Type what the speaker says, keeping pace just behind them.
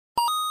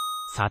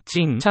さ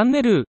ちんチャン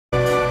ネル。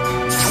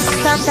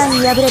簡単に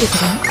破れるけ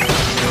どね。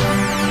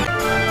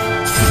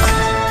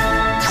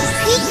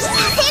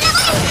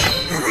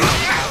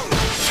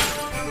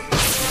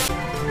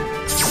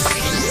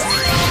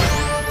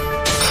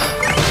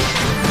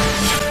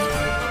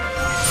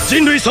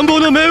人類参謀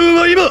の命運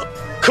は今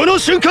この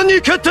瞬間に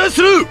決定す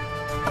る。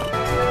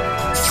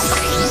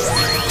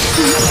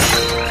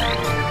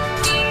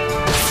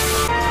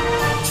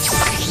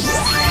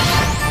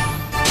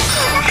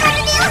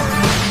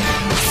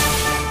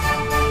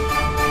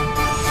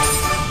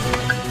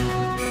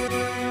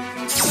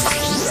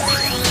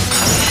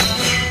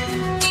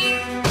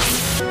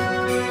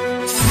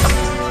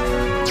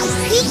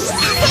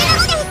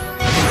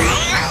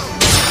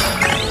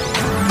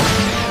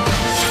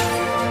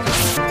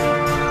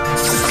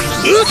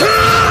撃てー！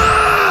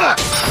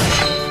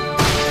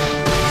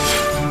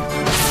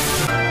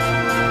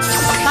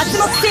発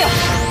目せよ。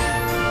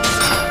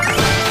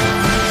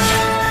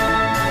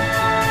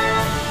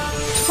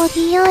と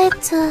りあえ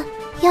ず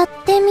やっ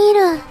てみ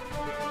る。お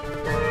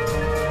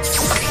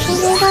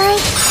願い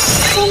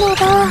園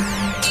田。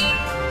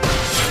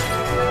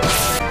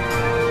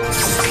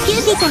キュー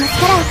ピッドの力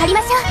を借りま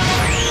しょう。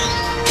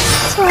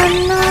そん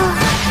な。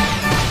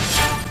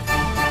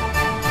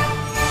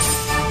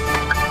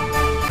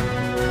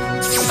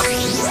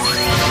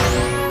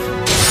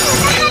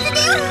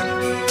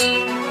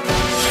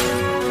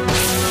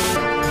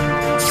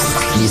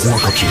水の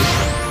呼吸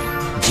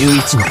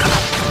11の川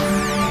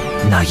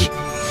なぎ。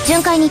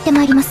巡回に行って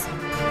まいります。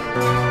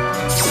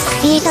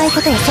言いたい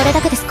ことはそれだ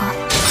けですか？ほ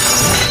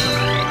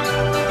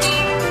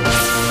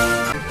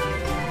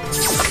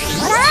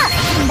ら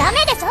ダ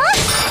メでしょ。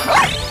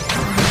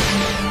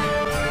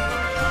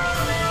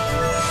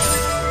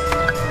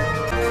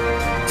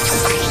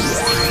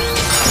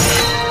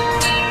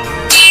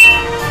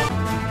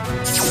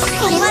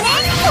これはね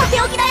とって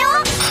おきだよ。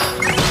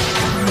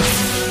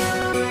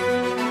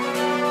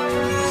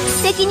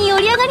素敵に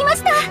盛り上がりま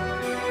した。明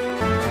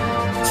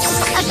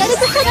るく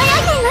輝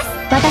いています。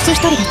私一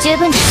人で十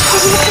分です。こ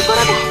んなとこ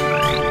ろ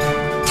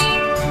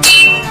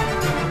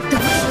でどう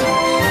し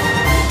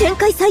て天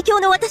界最強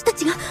の私た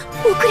ちが遅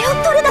れ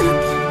を取るだなんて。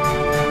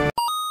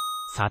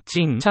さ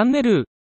ちんチャンネル。